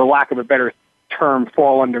 for lack of a better term,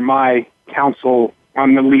 fall under my council.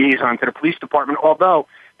 I'm the liaison to the police department, although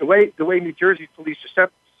the way New Jersey police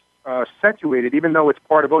are situated, even though it's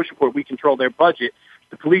part of Oceanport, we control their budget.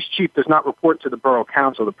 The police chief does not report to the borough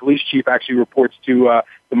council. The police chief actually reports to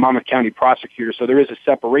the Monmouth County prosecutor. So there is a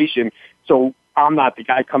separation. So I'm not the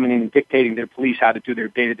guy coming in and dictating to the police how to do their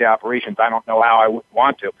day-to-day operations. I don't know how I would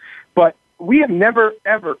want to. But we have never,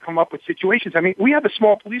 ever come up with situations. I mean, we have a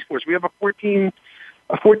small police force. We have a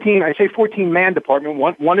 14-man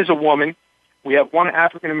department. One is a woman. We have one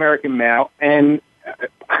African-American male. And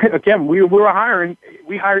again, we hired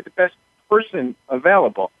the best person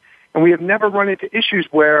available. And we have never run into issues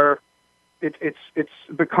where it's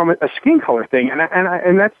become a skin color thing.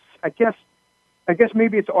 And that's, I guess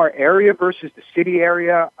maybe it's our area versus the city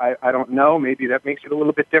area. I don't know. Maybe that makes it a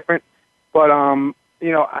little bit different. But, I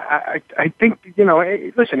think,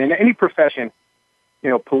 listen, in any profession,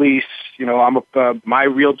 police, I'm my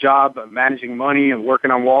real job, managing money and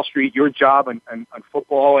working on Wall Street, your job and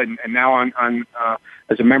football and now on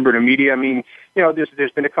as a member of the media. I mean,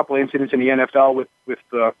 there's been a couple of incidents in the NFL with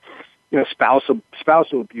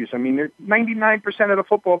spousal abuse. I mean, 99% of the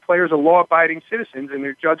football players are law-abiding citizens, and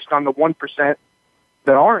they're judged on the 1%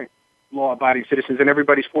 that aren't law-abiding citizens, and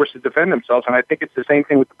everybody's forced to defend themselves. And I think it's the same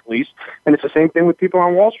thing with the police, and it's the same thing with people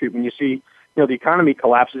on Wall Street. When you see, the economy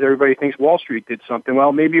collapses, everybody thinks Wall Street did something.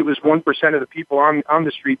 Well, maybe it was 1% of the people on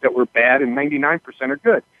the street that were bad, and 99% are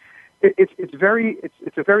good. It's a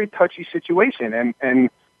very touchy situation, and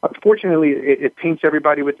unfortunately, it paints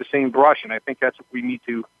everybody with the same brush. And I think that's what we need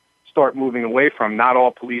to start moving away from. Not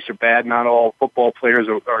all police are bad. Not all football players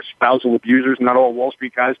are spousal abusers. Not all Wall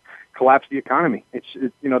Street guys collapse the economy. It's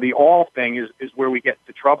the all thing is where we get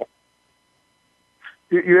into trouble.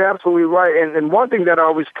 You're absolutely right. And one thing that I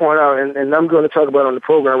always point out, and I'm going to talk about on the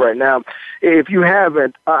program right now, if you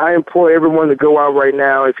haven't, I implore everyone to go out right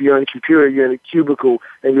now. If you're on a computer, you're in a cubicle,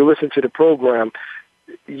 and you listen to the program,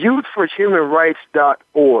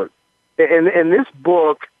 youthforhumanrights.org. And in this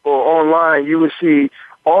book or online, you will see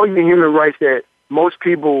all your human rights that most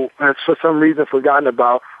people have for some reason forgotten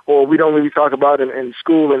about, or we don't really talk about in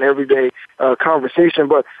school and everyday conversation.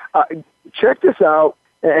 But check this out.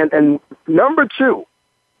 And number 2,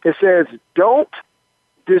 it says, don't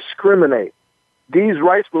discriminate. These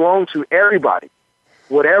rights belong to everybody,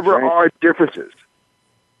 whatever our differences.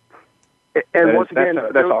 And once again,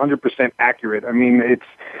 that's 100% accurate. I mean, it's,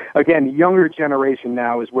 again, younger generation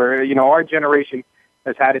now is where, our generation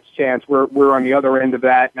has had its chance. We're on the other end of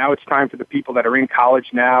that. Now it's time for the people that are in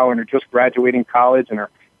college now and are just graduating college and are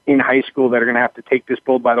in high school that are going to have to take this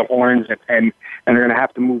bull by the horns and they're going to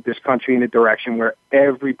have to move this country in a direction where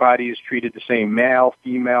everybody is treated the same: male,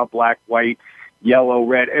 female, black, white, yellow,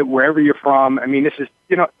 red, wherever you're from. I mean, this is,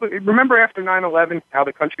 remember after 9/11 how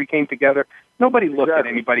the country came together? Nobody looked at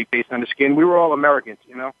anybody based on the skin. We were all Americans,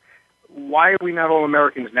 Why are we not all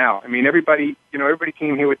Americans now? I mean, everybody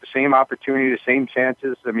came here with the same opportunity, the same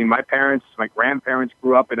chances. I mean, my grandparents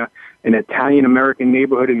grew up in an Italian-American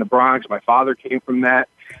neighborhood in the Bronx. My father came from that.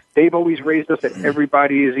 They've always raised us that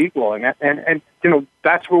everybody is equal, and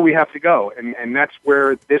that's where we have to go, and that's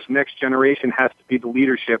where this next generation has to be the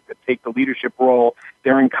leadership, that take the leadership role.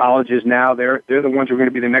 They're in colleges now. They're the ones who are going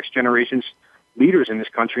to be the next generation's leaders in this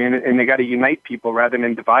country, and they got to unite people rather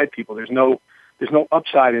than divide people. There's no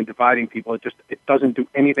upside in dividing people. It doesn't do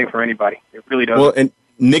anything for anybody. It really doesn't. Well, and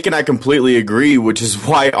Nick and I completely agree, which is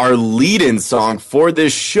why our lead-in song for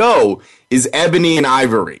this show is Ebony and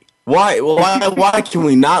Ivory. Why can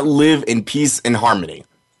we not live in peace and harmony?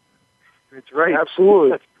 That's right.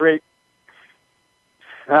 Absolutely. That's great.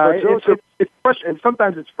 And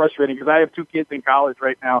sometimes it's frustrating because I have 2 kids in college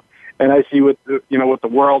right now, and I see what the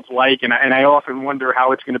world's like, and I often wonder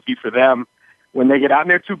how it's going to be for them when they get out.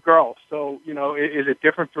 And they're 2 girls, so is it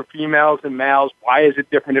different for females and males? Why is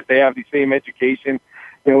it different if they have the same education?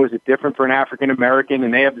 Is it different for an African American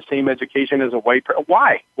and they have the same education as a white person?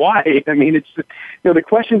 Why? I mean, it's the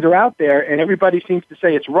questions are out there, and everybody seems to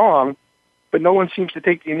say it's wrong, but no one seems to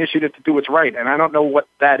take the initiative to do what's right, and I don't know what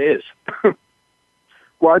that is.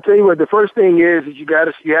 Well, I tell you what, the first thing is you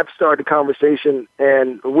have to start the conversation,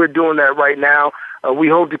 and we're doing that right now. We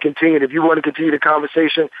hope to continue it. If you want to continue the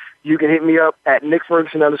conversation, you can hit me up at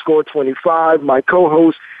NickFerguson_25. My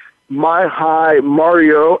co-host, My High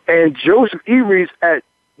Mario, and Joseph Irace at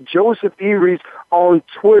Joseph Irace on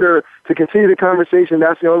Twitter to continue the conversation.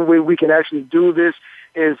 That's the only way we can actually do this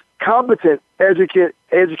is competent,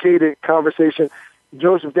 educated conversation.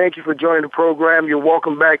 Joseph, thank you for joining the program. You're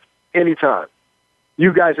welcome back anytime.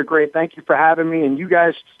 You guys are great. Thank you for having me. And you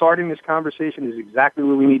guys starting this conversation is exactly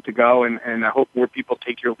where we need to go. And I hope more people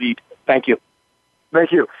take your lead. Thank you.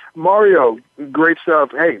 Thank you. Mario, great stuff.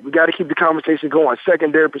 Hey, we got to keep the conversation going.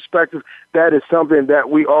 Secondary perspective, that is something that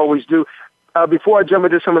we always do. Before I jump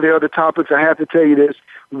into some of the other topics, I have to tell you this.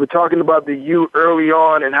 We were talking about the U early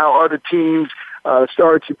on and how other teams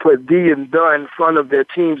started to put the and the in front of their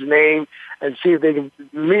team's name and see if they can,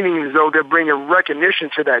 meaning as though they're bringing recognition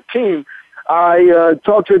to that team. I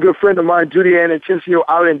talked to a good friend of mine, Judy Ann Intencio,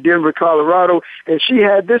 out in Denver, Colorado, and she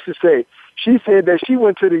had this to say. She said that she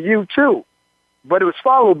went to the U too, but it was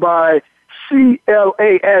followed by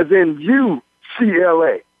CLA as in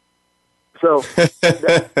UCLA. So that's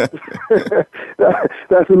a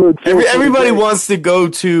little. Everybody wants to go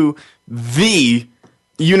to the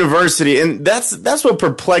university, and that's what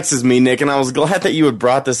perplexes me, Nick. And I was glad that you had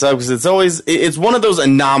brought this up because it's one of those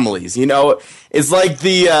anomalies. It's like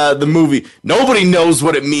the movie. Nobody knows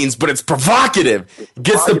what it means, but it's provocative. It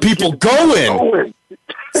gets the people going.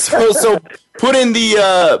 So put in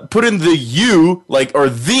the U or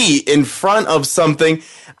the in front of something.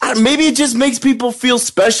 Maybe it just makes people feel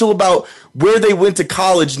special about where they went to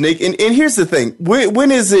college, Nick. And here's the thing.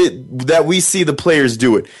 When is it that we see the players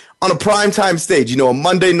do it? On a primetime stage, a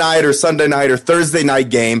Monday night or Sunday night or Thursday night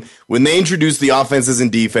game when they introduce the offenses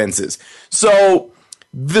and defenses. So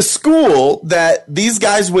the school that these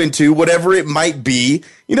guys went to, whatever it might be,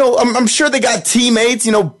 I'm sure they got teammates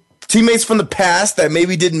from the past that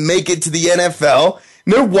maybe didn't make it to the NFL.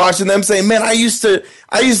 And they're watching them saying, man, I used to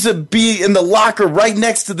be in the locker right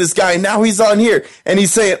next to this guy. And now he's on here. And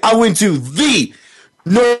he's saying, I went to the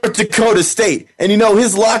North Dakota State. And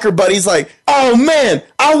his locker buddy's like, oh man,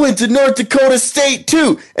 I went to North Dakota State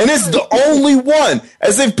too. And it's the only one.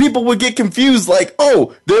 As if people would get confused like,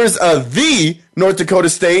 oh, there's the North Dakota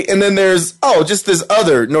State. And then there's, just this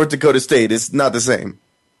other North Dakota State. It's not the same.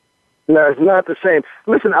 No, it's not the same.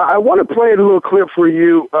 Listen, I want to play a little clip for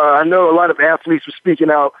you. I know a lot of athletes were speaking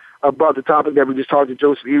out about the topic that we just talked to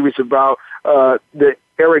Joseph Irace about, the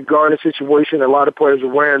Eric Garner situation. A lot of players are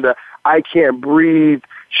wearing the I Can't Breathe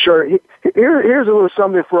shirt. Here's a little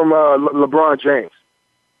something from LeBron James.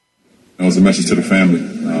 It was a message to the family,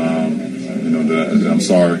 that I'm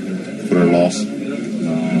sorry for their loss.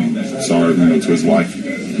 Sorry, to his wife.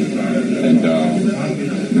 And,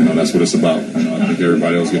 that's what it's about. I think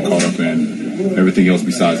everybody else get caught up in everything else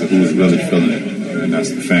besides who is really feeling it, and that's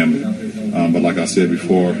the family. But like I said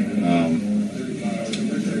before,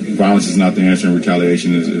 violence is not the answer, and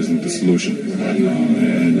retaliation isn't the solution.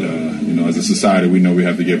 As a society, we know we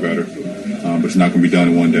have to get better, but it's not going to be done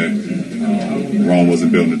in one day. Rome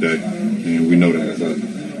wasn't built in a day, and we know that.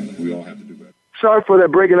 But we all have to do better. Sorry for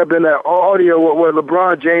that breaking up in that audio. What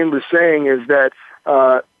LeBron James was saying is that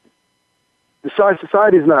the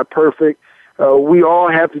society is not perfect. We all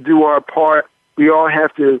have to do our part. We all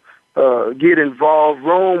have to get involved.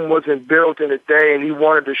 Rome wasn't built in a day, and he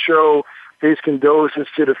wanted to show his condolences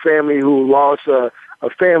to the family who lost a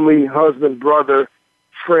family, husband, brother,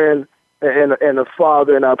 friend, and a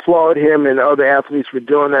father. And I applaud him and other athletes for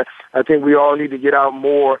doing that. I think we all need to get out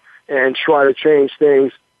more and try to change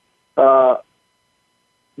things.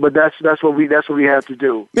 But that's what we have to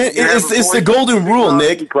do. Man, it's the golden rule,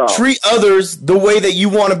 Nick. Treat others the way that you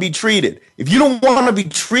want to be treated. If you don't want to be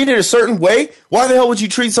treated a certain way, why the hell would you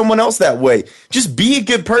treat someone else that way? Just be a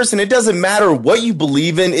good person. It doesn't matter what you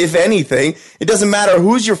believe in, if anything. It doesn't matter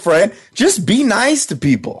who's your friend. Just be nice to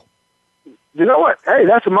people. You know what? Hey,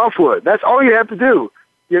 that's a mouthful. That's all you have to do.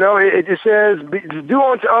 You know, it just says, do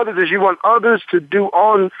unto others as you want others to do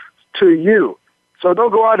on to you. So don't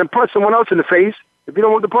go out and punch someone else in the face if you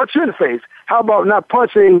don't want to punch you in the face. How about not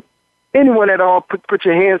punching anyone at all? Put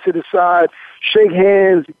your hands to the side, shake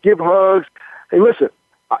hands, give hugs. Hey, listen,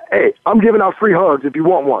 I'm giving out free hugs if you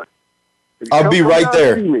want one. I'll be right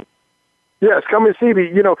there. Yes, come and see me.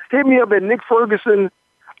 You know, hit me up at Nick Ferguson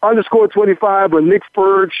 _25 or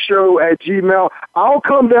nickfergshow@gmail. I'll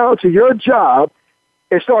come down to your job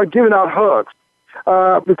and start giving out hugs.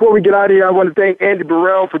 Before we get out of here, I want to thank Andy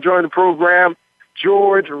Burrell for joining the program,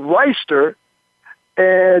 George Wrighster,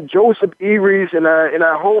 and Joseph Irace, and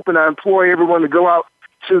I hope and I implore everyone to go out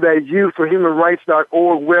to that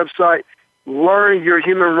youthforhumanrights.org website, learn your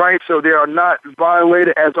human rights so they are not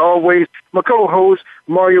violated. As always, my co-host,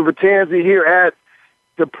 Mario Vitanzi, here at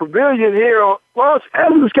the Pavilion here in Los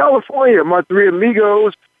Angeles, California. My three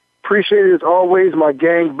amigos, appreciate it as always. My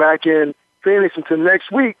gang back in Phoenix. Until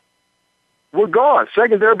next week, we're gone.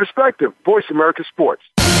 Secondary Perspective, Voice America Sports.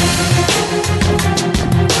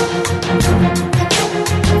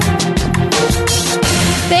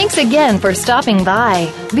 Thanks again for stopping by.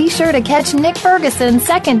 Be sure to catch Nick Ferguson's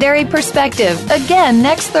Secondary Perspective again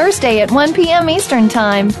next Thursday at 1 p.m. Eastern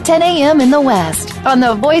Time, 10 a.m. in the West, on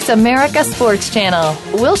the Voice America Sports Channel.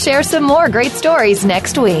 We'll share some more great stories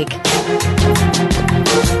next week.